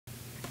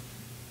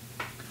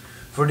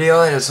For de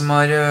av dere som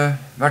har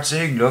vært så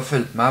hyggelig og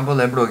fulgt meg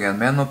både i bloggen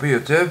min og på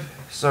YouTube,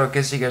 så har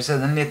dere sikkert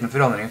sett en liten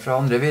forandring fra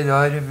andre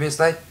videoer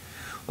vist der.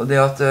 Og det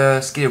at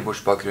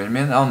skrivebordsbakgrunnen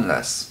min er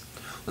annerledes.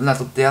 Og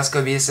nettopp det jeg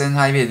skal vise i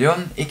denne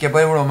videoen, ikke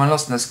bare hvordan man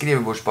laster ned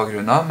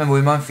skrivebordsbakgrunner, men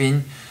hvor man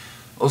finner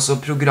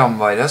også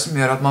programvare som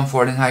gjør at man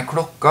får denne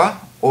klokka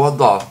og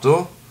dato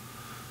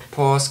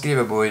på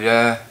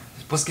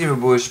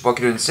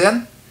skrivebordsbakgrunnen sin.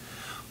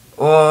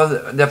 Og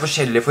det er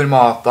forskjellige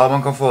formater,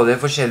 man kan få det i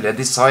forskjellige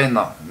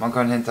designer man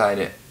kan hente her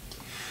i.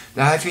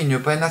 Dette finner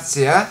du på en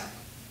nettside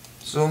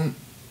som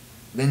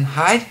den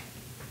her.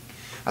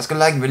 Jeg skal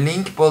legge med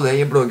link både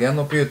i bloggen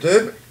og på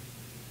YouTube.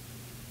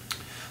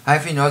 Her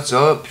finner du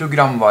altså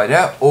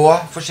programvare og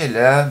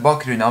forskjellige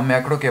bakgrunner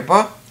med klokke på.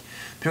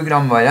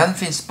 Programvaren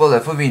finnes både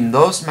for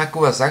Windows, Mac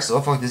OS X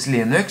og faktisk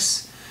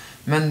Linux.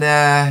 Men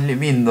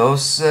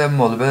Windows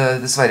må du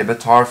dessverre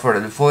betale for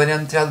det. Du får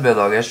en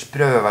 30-dagers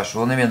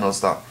prøveversjon i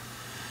Windows da.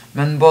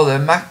 Men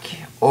både Mac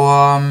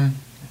og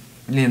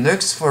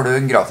Linux får du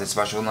en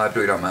gratisversjon av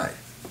programmet her.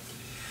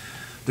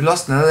 Du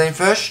laster ned den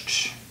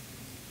først.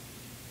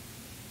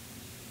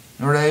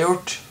 Når det er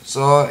gjort,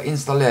 så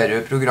installerer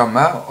du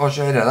programmet og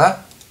kjører det.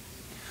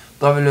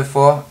 Da vil du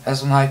få en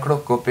sånn her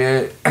klokke opp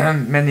i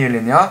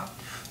menylinja.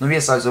 Nå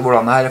viser jeg altså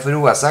hvordan det her er for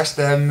OS X.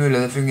 Det er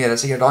mulig det fungerer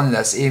sikkert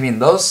annerledes i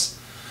Windows.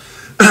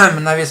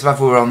 Men jeg viser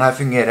hvertfall hvordan det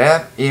her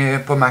fungerer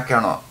på Mac her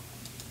nå.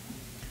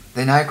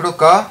 Denne her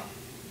klokka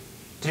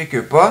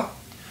trykker du på,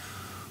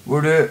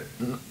 hvor du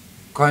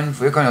kan jo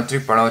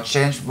trykke på noe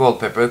Change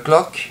Wallpaper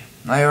Clock.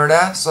 Når jeg gjør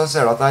det, så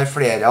ser du at det er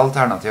flere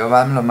alternativer å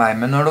være mellom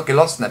meg, men når dere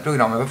laster ned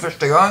programmet for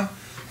første gang,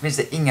 finnes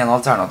det ingen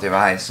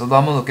alternativer her. Så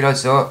da må dere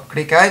altså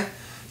klikke her,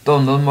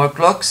 Download More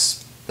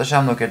Clocks. Da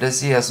kommer dere til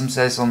siden som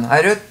ser sånn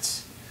her ut.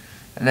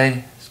 Eller,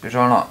 skal vi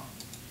se nå.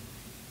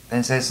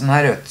 Den ser sånn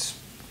her ut.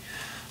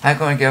 Her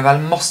kan dere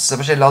velge masse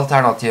forskjellige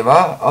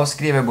alternativer av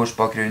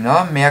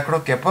skrivebordsbakgrunner med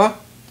klokke på.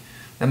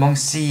 Det er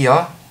mange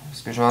sider.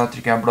 Skal vi se, jeg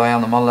trykker jeg blå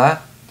gjennom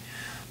alle.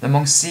 Det er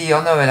mange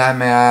sider nedover her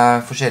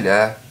med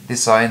forskjellige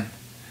design.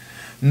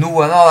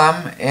 Noen av dem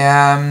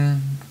er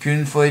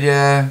kun for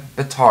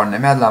betalende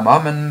medlemmer,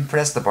 men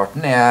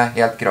flesteparten er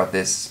helt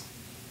gratis.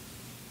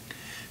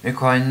 Vi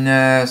kan,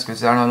 skal vi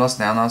se her nå, laste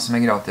ned en som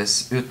er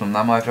gratis utenom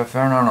dem her fra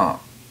før nå.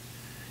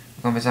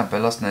 Vi kan for eksempel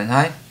laste ned den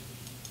her.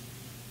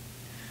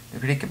 Du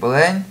klikker på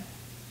den.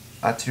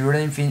 Jeg tror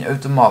den finner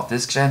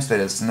automatisk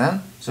skjermstørrelsen din,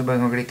 så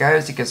bare kan klikke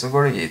her, hvis ikke så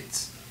går det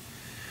hit.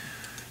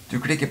 Du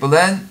klikker på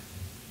den.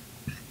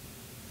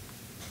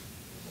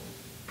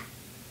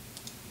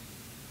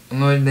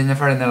 Når den er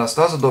ferdig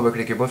nedlastet, så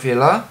dobbeltklikker på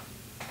fila,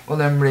 og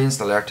den blir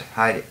installert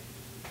her.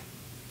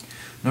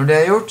 Når det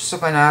er gjort, så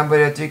kan jeg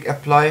bare trykke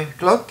Apply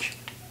Clock.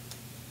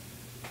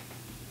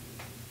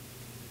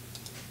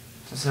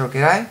 Så ser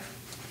dere her.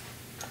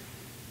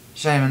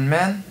 Skjermen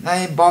min,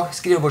 bak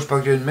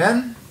skrivebordsbakgrunnen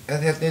min,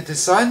 et helt nytt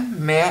design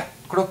med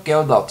klokke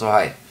og dato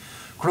her.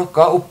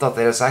 Klokka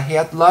oppdaterer seg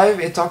helt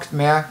live i takt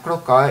med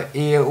klokka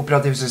i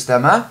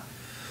operativsystemet.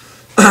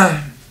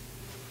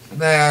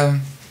 Det er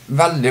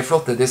veldig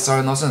flotte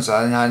design, og synes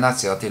jeg denne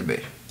nettsiden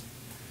tilbyr.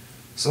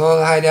 Så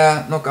dette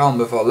er noe jeg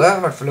anbefaler,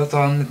 i hvert fall å ta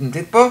en liten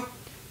titt på.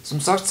 Som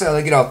sagt så er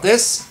det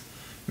gratis,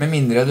 med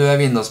mindre du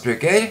er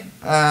Windows-bruker.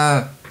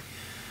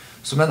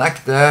 Som en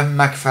ekte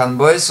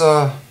Mac-fanboy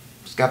så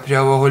skal jeg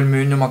prøve å holde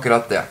munn om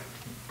akkurat det.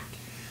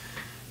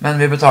 Men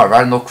vi betaler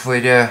vel nok for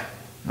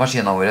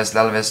maskinen vår, så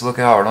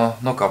dere har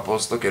noe på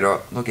oss, dere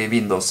er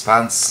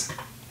Windows-fans.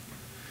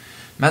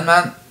 Men,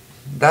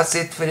 that's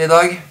it for i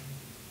dag.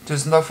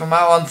 Tusen takk for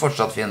meg, og en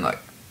fortsatt fin dag.